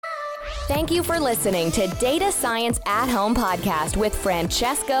Thank you for listening to Data Science at Home podcast with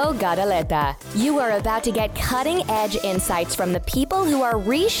Francesco Gadaletta. You are about to get cutting-edge insights from the people who are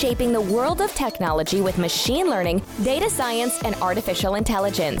reshaping the world of technology with machine learning, data science, and artificial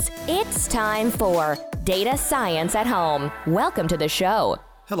intelligence. It's time for Data Science at Home. Welcome to the show.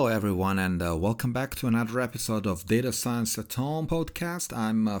 Hello, everyone, and welcome back to another episode of Data Science at Home podcast.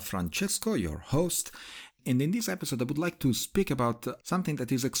 I'm Francesco, your host. And in this episode, I would like to speak about something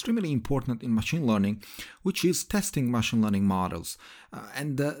that is extremely important in machine learning, which is testing machine learning models.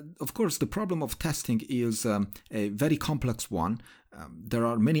 Of course, the problem of testing is a very complex one. There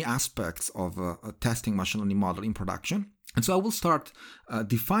are many aspects of testing machine learning model in production. And so I will start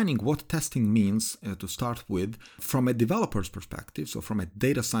defining what testing means to start with from a developer's perspective, so from a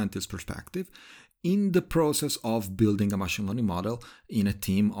data scientist perspective, in the process of building a machine learning model in a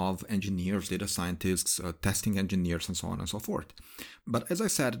team of engineers, data scientists, testing engineers, and so on and so forth. But as I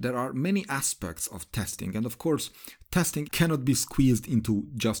said, there are many aspects of testing. And of course, testing cannot be squeezed into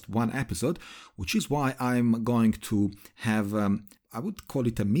just one episode, which is why I'm going to have I would call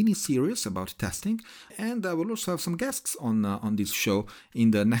it a mini-series about testing, and I will also have some guests on this show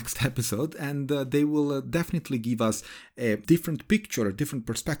in the next episode, and they will definitely give us a different picture, a different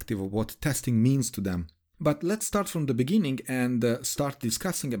perspective of what testing means to them. But let's start from the beginning and start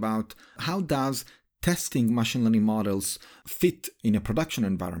discussing about how does testing machine learning models fit in a production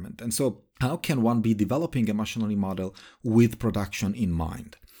environment, and so how can one be developing a machine learning model with production in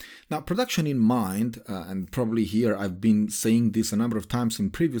mind? Now, production in mind, and probably here I've been saying this a number of times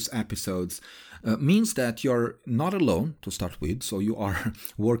in previous episodes, means that you're not alone to start with. So you are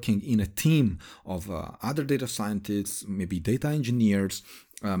working in a team of other data scientists, maybe data engineers,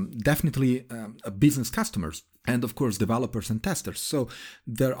 definitely business customers, and of course developers and testers. So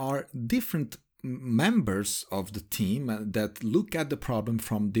there are different members of the team that look at the problem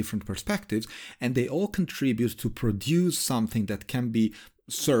from different perspectives, and they all contribute to produce something that can be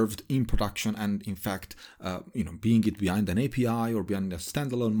served in production. And in fact, being it behind an API or behind a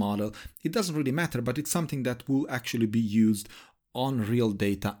standalone model, it doesn't really matter, but it's something that will actually be used on real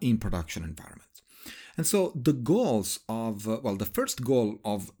data in production environments. And so the goals of, the first goal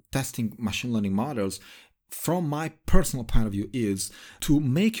of testing machine learning models from my personal point of view is to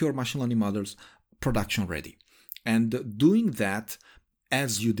make your machine learning models production ready, and doing that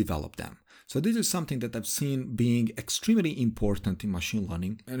as you develop them. So this is something that I've seen being extremely important in machine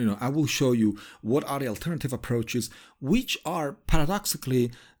learning. And I will show you what are the alternative approaches, which are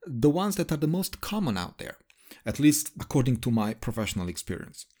paradoxically the ones that are the most common out there, at least according to my professional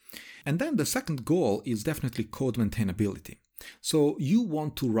experience. And then the second goal is definitely code maintainability. So you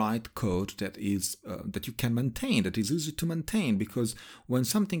want to write code that is that you can maintain, that is easy to maintain, because when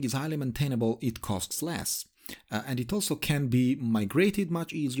something is highly maintainable, it costs less. And it also can be migrated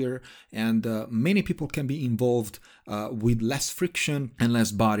much easier, and many people can be involved with less friction and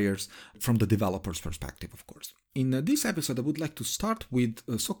less barriers from the developer's perspective, of course. In this episode, I would like to start with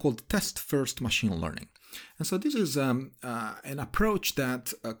so-called test-first machine learning. And so this is an approach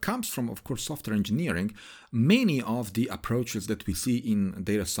that comes from, of course, software engineering. Many of the approaches that we see in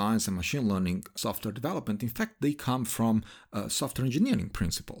data science and machine learning software development, in fact, they come from software engineering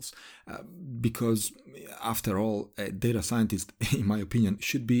principles. Because after all, a data scientist, in my opinion,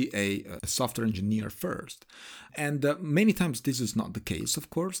 should be a software engineer first. And many times this is not the case, of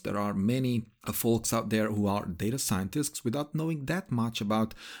course. There are many folks out there who are data scientists without knowing that much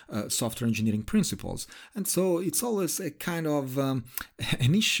about software engineering principles. And so it's always a kind of an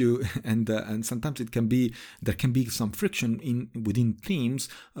issue, and sometimes there can be some friction within teams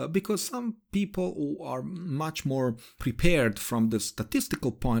because some people who are much more prepared from the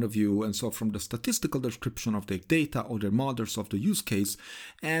statistical point of view, and so from the statistical description of their data or their models of the use case,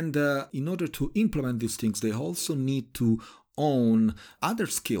 and in order to implement these things, they also need to own other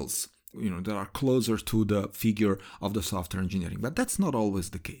skills that are closer to the figure of the software engineering. But that's not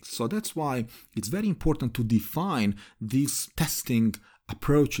always the case. So that's why it's very important to define these testing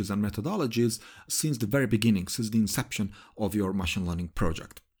approaches and methodologies since the very beginning, since the inception of your machine learning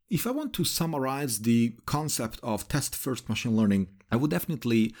project. If I want to summarize the concept of test-first machine learning, I would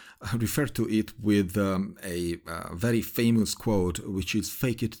definitely refer to it with a very famous quote, which is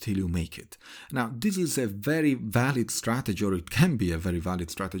 "fake it till you make it." Now, this is a very valid strategy, or it can be a very valid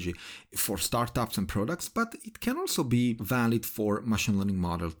strategy for startups and products, but it can also be valid for machine learning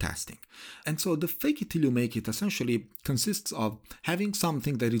model testing. And so the "fake it till you make it" essentially consists of having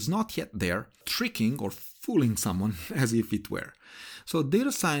something that is not yet there, tricking or fooling someone as if it were. So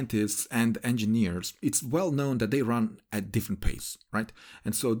data scientists and engineers, it's well known that they run at different pace, right?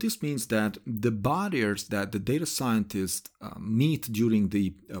 And so this means that the barriers that the data scientists meet during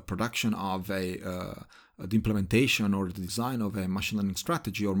the production of the implementation or the design of a machine learning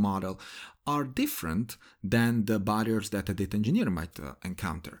strategy or model are different than the barriers that a data engineer might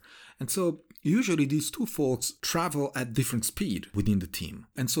encounter. And so usually these two folks travel at different speed within the team.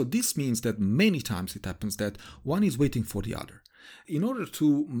 And so this means that many times it happens that one is waiting for the other. In order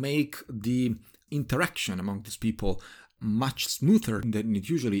to make the interaction among these people much smoother than it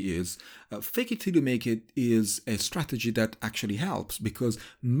usually is, fake it till you make it is a strategy that actually helps, because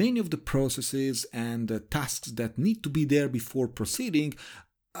many of the processes and tasks that need to be there before proceeding,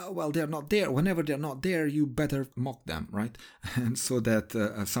 they're not there. Whenever they're not there, you better mock them, right? And so that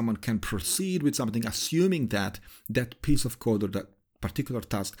someone can proceed with something, assuming that that piece of code or that particular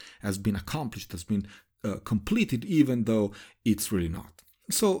task has been accomplished, has been completed, even though it's really not.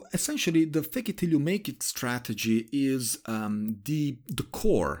 So essentially, the fake it till you make it strategy is the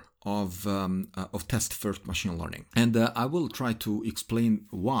core of test first machine learning, and I will try to explain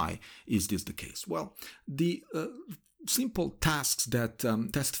why is this the case. Well, the simple tasks that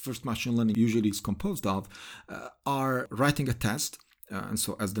test first machine learning usually is composed of are writing a test. And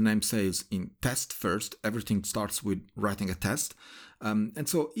so, as the name says, in test first, everything starts with writing a test. And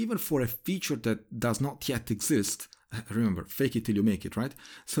so, even for a feature that does not yet exist, remember, fake it till you make it, right?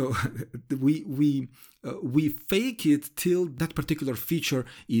 So we fake it till that particular feature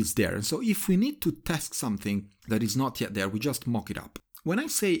is there. And so, if we need to test something that is not yet there, we just mock it up. When I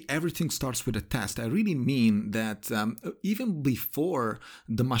say everything starts with a test, I really mean that even before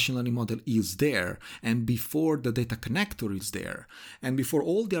the machine learning model is there, and before the data connector is there, and before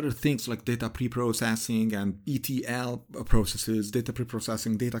all the other things like data preprocessing and ETL processes, data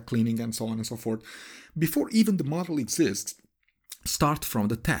preprocessing, data cleaning, and so on and so forth, before even the model exists, start from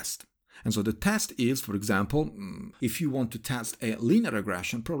the test. And so the test is, for example, if you want to test a linear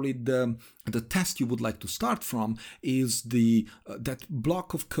regression, probably the test you would like to start from is that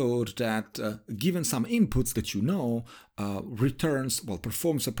block of code that, given some inputs that you know,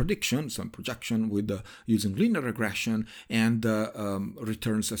 performs a prediction, some projection with using linear regression, and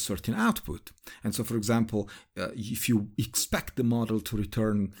returns a certain output. And so, for example, if you expect the model to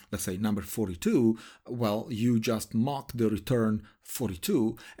return, let's say, number 42, well, you just mock the return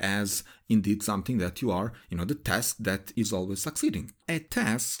 42 as indeed something that you are, the test that is always succeeding. A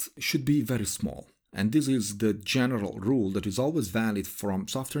test should be very small. And this is the general rule that is always valid from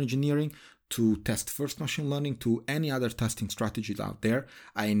software engineering to test first machine learning to any other testing strategies out there.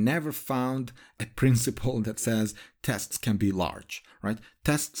 I never found a principle that says tests can be large, right?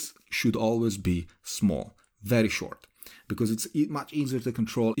 Tests should always be small, very short, because it's much easier to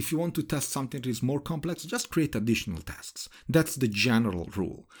control. If you want to test something that is more complex, just create additional tasks. That's the general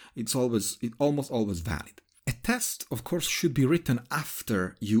rule. It's almost always valid. A test, of course, should be written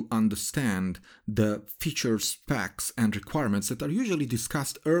after you understand the feature specs and requirements that are usually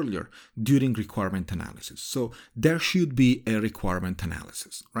discussed earlier during requirement analysis. So there should be a requirement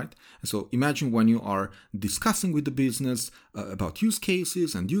analysis, right? So imagine when you are discussing with the business about use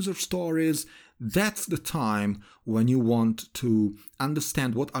cases and user stories, that's the time when you want to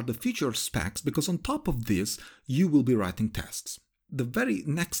understand what are the feature specs, because on top of this, you will be writing tests. The very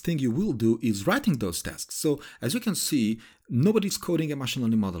next thing you will do is writing those tests. So as you can see, nobody's coding a machine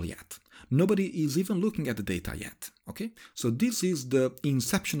learning model yet. Nobody is even looking at the data yet. Okay? So this is the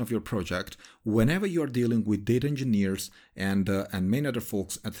inception of your project. Whenever you are dealing with data engineers and many other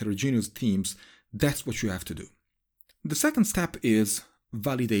folks at heterogeneous teams, that's what you have to do. The second step is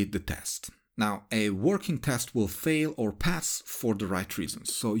validate the test. Now, a working test will fail or pass for the right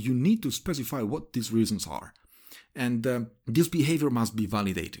reasons. So you need to specify what these reasons are. And this behavior must be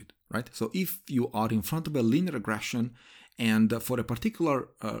validated, right? So if you are in front of a linear regression and for a particular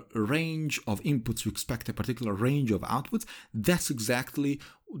range of inputs, you expect a particular range of outputs, that's exactly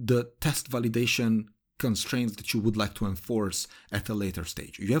the test validation constraints that you would like to enforce at a later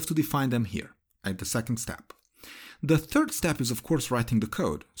stage. You have to define them here at the second step. The third step is, of course, writing the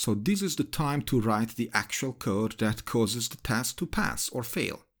code. So this is the time to write the actual code that causes the test to pass or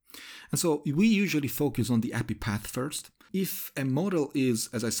fail. And so we usually focus on the happy path first. If a model is,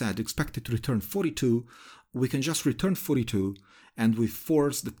 as I said, expected to return 42, we can just return 42 and we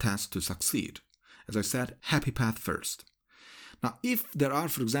force the test to succeed. As I said, happy path first. Now, if there are,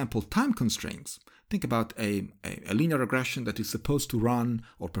 for example, time constraints, think about a linear regression that is supposed to run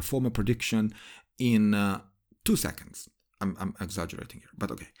or perform a prediction in 2 seconds. I'm exaggerating here, but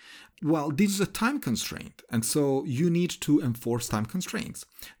okay. Well, this is a time constraint, and so you need to enforce time constraints.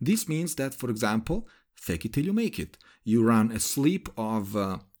 This means that, for example, fake it till you make it. You run a sleep of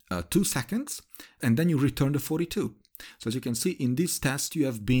 2 seconds, and then you return the 42. So as you can see, in this test, you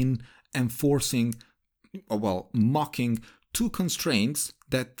have been mocking 2 constraints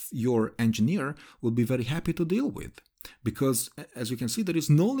that your engineer will be very happy to deal with. Because, as you can see, there is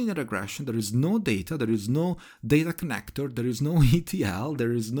no linear regression, there is no data, there is no data connector, there is no ETL,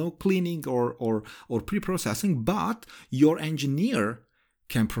 there is no cleaning or pre-processing, but your engineer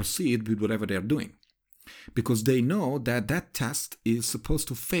can proceed with whatever they are doing. Because they know that that test is supposed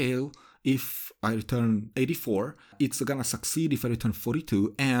to fail if I return 84, it's going to succeed if I return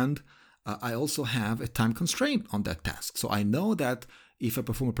 42, and I also have a time constraint on that task. So I know that if I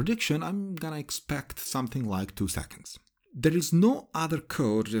perform a prediction, I'm going to expect something like 2 seconds. There is no other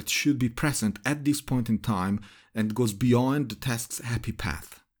code that should be present at this point in time and goes beyond the task's happy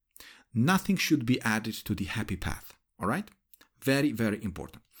path. Nothing should be added to the happy path. All right? Very, very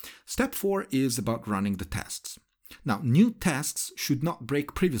important. Step 4 is about running the tasks. Now, new tasks should not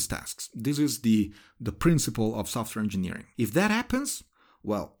break previous tasks. This is the principle of software engineering. If that happens,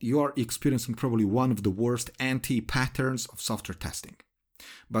 well, you are experiencing probably one of the worst anti-patterns of software testing.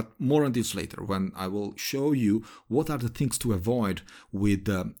 But more on this later, when I will show you what are the things to avoid with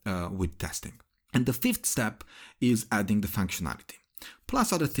testing. And the 5th step is adding the functionality.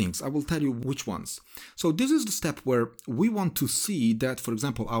 Plus other things. I will tell you which ones. So this is the step where we want to see that, for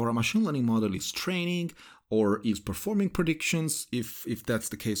example, our machine learning model is training or is performing predictions, if that's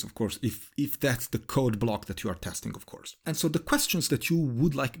the case, of course, if that's the code block that you are testing, of course. And so the questions that you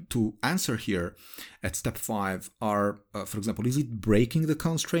would like to answer here at step 5 are, for example, is it breaking the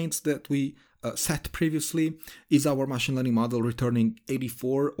constraints that we set previously? Is our machine learning model returning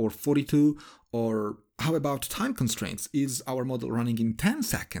 84 or 42? Or how about time constraints? Is our model running in 10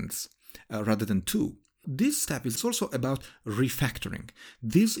 seconds rather than 2? This step is also about refactoring.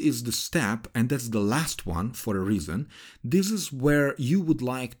 This is the step, and that's the last one for a reason. This is where you would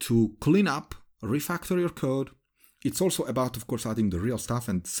like to clean up, refactor your code. It's also about, of course, adding the real stuff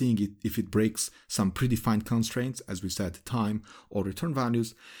and seeing if it breaks some predefined constraints, as we said, time or return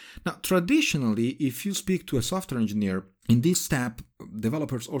values. Now, traditionally, if you speak to a software engineer, in this step,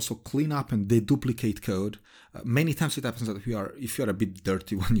 developers also clean up and they duplicate code. Many times it happens that if you are a bit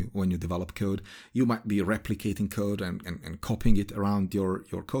dirty when you develop code, you might be replicating code and copying it around your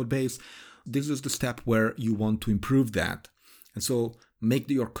code base. This is the step where you want to improve that. And so make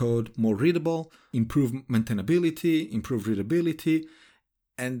your code more readable, improve maintainability, improve readability.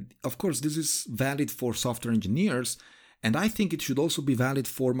 And of course, this is valid for software engineers. And I think it should also be valid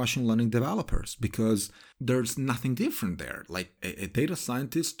for machine learning developers because there's nothing different there. Like a data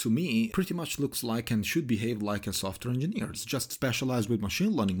scientist, to me, pretty much looks like and should behave like a software engineer. It's just specialized with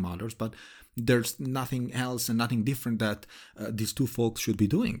machine learning models, but there's nothing else and nothing different that these two folks should be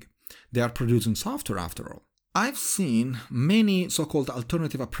doing. They are producing software after all. I've seen many so-called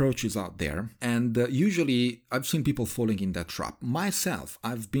alternative approaches out there, and usually I've seen people falling in that trap. Myself,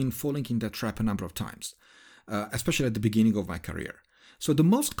 I've been falling in that trap a number of times, especially at the beginning of my career. So the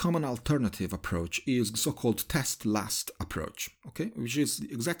most common alternative approach is the so-called test last approach, okay, which is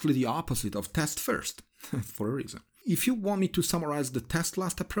exactly the opposite of test first, for a reason. If you want me to summarize the test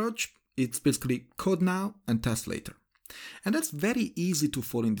last approach, it's basically code now and test later. And that's very easy to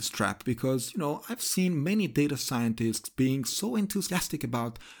fall in this trap because, I've seen many data scientists being so enthusiastic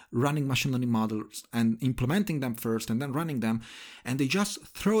about running machine learning models and implementing them first and then running them, and they just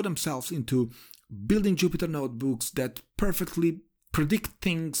throw themselves into building Jupyter notebooks that perfectly predict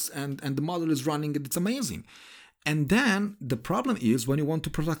things and the model is running and it's amazing. And then the problem is when you want to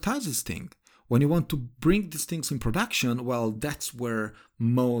productize this thing, when you want to bring these things in production, well, that's where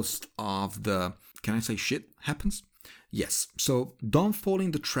most of the, can I say shit happens? Yes, so don't fall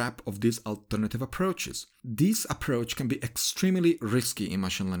in the trap of these alternative approaches. This approach can be extremely risky in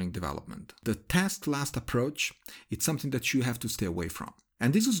machine learning development. The test last approach, it's something that you have to stay away from.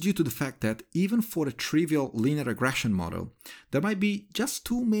 And this is due to the fact that even for a trivial linear regression model, there might be just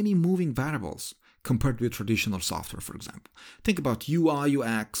too many moving variables compared with traditional software, for example. Think about UI,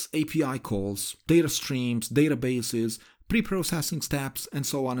 UX, API calls, data streams, databases, pre-processing steps, and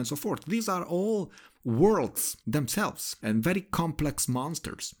so on and so forth. These are all worlds themselves and very complex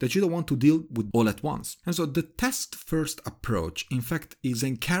monsters that you don't want to deal with all at once. And so the test first approach, in fact, is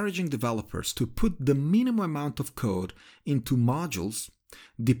encouraging developers to put the minimum amount of code into modules,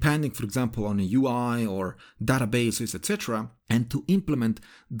 depending, for example, on a UI or databases, etc., and to implement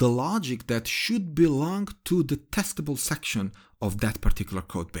the logic that should belong to the testable section of that particular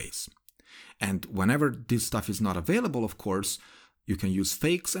code base. And whenever this stuff is not available, of course, You can use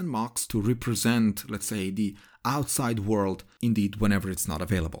fakes and mocks to represent, let's say, the outside world, indeed, whenever it's not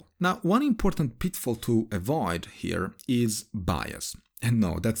available. Now, one important pitfall to avoid here is bias. And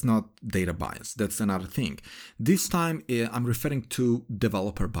no, that's not data bias. That's another thing. This time, I'm referring to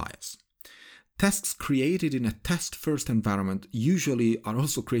developer bias. Tests created in a test-first environment usually are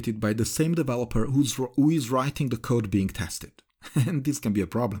also created by the same developer who is writing the code being tested. And this can be a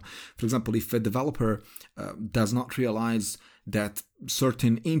problem. For example, if a developer does not realize that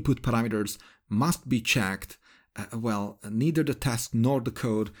certain input parameters must be checked, neither the test nor the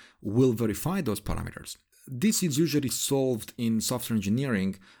code will verify those parameters. This is usually solved in software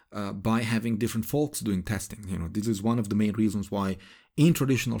engineering by having different folks doing testing. This is one of the main reasons why in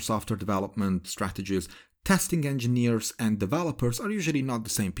traditional software development strategies, testing engineers and developers are usually not the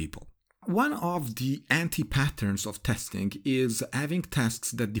same people. One of the anti-patterns of testing is having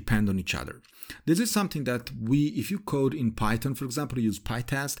tests that depend on each other. This is something that if you code in Python, for example, use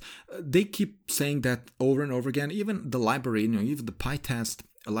PyTest, they keep saying that over and over again. Even the library, even the PyTest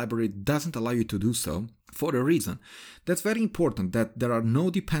library doesn't allow you to do so for a reason. That's very important, that there are no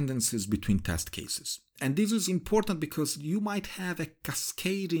dependencies between test cases. And this is important because you might have a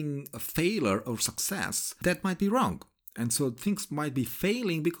cascading failure or success that might be wrong. And so things might be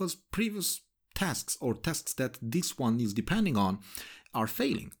failing because previous tests or tests that this one is depending on are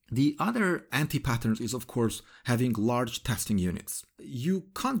failing. The other anti-pattern is, of course, having large testing units. You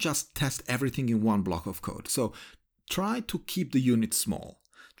can't just test everything in one block of code. So try to keep the unit small.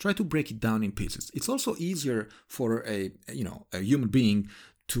 Try to break it down in pieces. It's also easier for a human being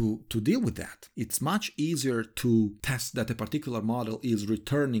to deal with that. It's much easier to test that a particular model is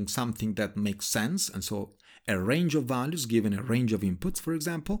returning something that makes sense, and so a range of values given a range of inputs, for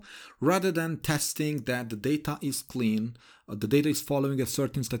example, rather than testing that the data is clean, the data is following a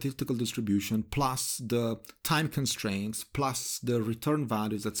certain statistical distribution, plus the time constraints, plus the return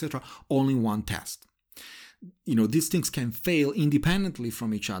values, etc., all in one test. These things can fail independently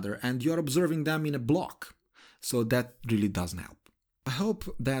from each other, and you're observing them in a block. So that really doesn't help. I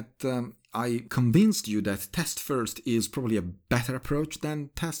hope that I convinced you that test first is probably a better approach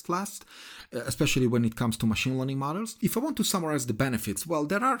than test last, especially when it comes to machine learning models. If I want to summarize the benefits, well,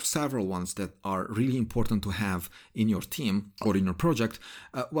 there are several ones that are really important to have in your team or in your project.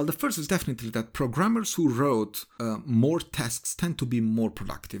 The first is definitely that programmers who wrote more tests tend to be more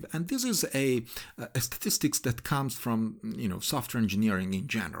productive. And this is a statistics that comes from, software engineering in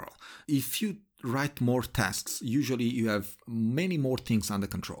general. If you write more tests, usually you have many more things under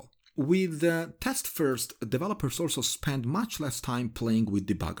control. With test first, developers also spend much less time playing with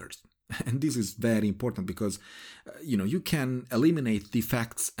debuggers. And this is very important because, you can eliminate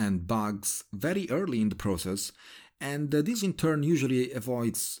defects and bugs very early in the process. And this in turn usually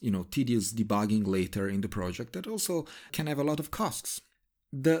avoids, tedious debugging later in the project that also can have a lot of costs.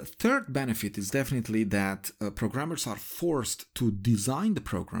 The third benefit is definitely that programmers are forced to design the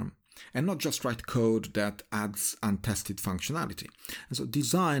program and not just write code that adds untested functionality. And so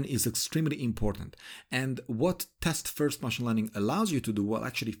design is extremely important. And what test-first machine learning allows you to do,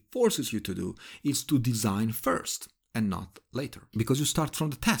 actually forces you to do, is to design first and not later. Because you start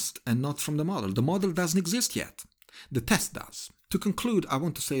from the test and not from the model. The model doesn't exist yet. The test does. To conclude, I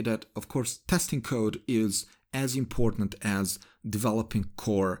want to say that, of course, testing code is as important as developing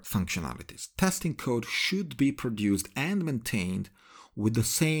core functionalities. Testing code should be produced and maintained with the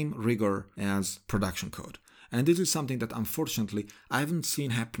same rigor as production code. And this is something that unfortunately I haven't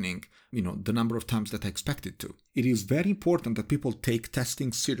seen happening, the number of times that I expected to. It is very important that people take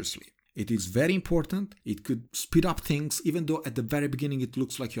testing seriously. It is very important. It could speed up things, even though at the very beginning it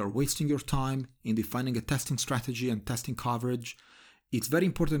looks like you're wasting your time in defining a testing strategy and testing coverage. It's very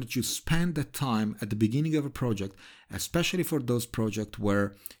important that you spend that time at the beginning of a project, especially for those projects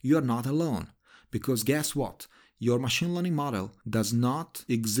where you are not alone. Because guess what? Your machine learning model does not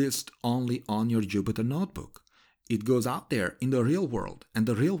exist only on your Jupyter notebook. It goes out there in the real world. And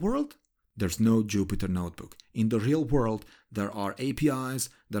the real world? There's no Jupyter notebook. In the real world, there are APIs,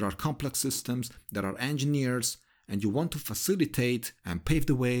 there are complex systems, there are engineers, and you want to facilitate and pave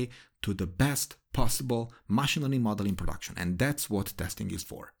the way to the best possible machine learning model in production. And that's what testing is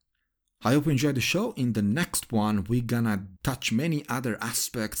for. I hope you enjoyed the show. In the next one, we're gonna touch many other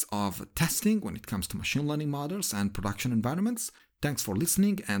aspects of testing when it comes to machine learning models and production environments. Thanks for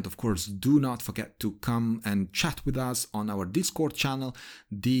listening, and of course, do not forget to come and chat with us on our Discord channel.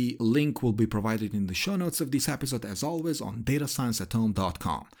 The link will be provided in the show notes of this episode, as always, on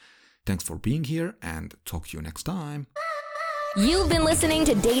datascienceathome.com. Thanks for being here, and talk to you next time. You've been listening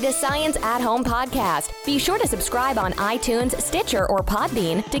to Data Science at Home podcast. Be sure to subscribe on iTunes, Stitcher, or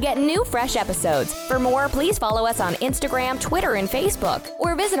Podbean to get new fresh episodes. For more, please follow us on Instagram, Twitter, and Facebook,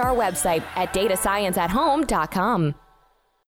 or visit our website at datascienceathome.com.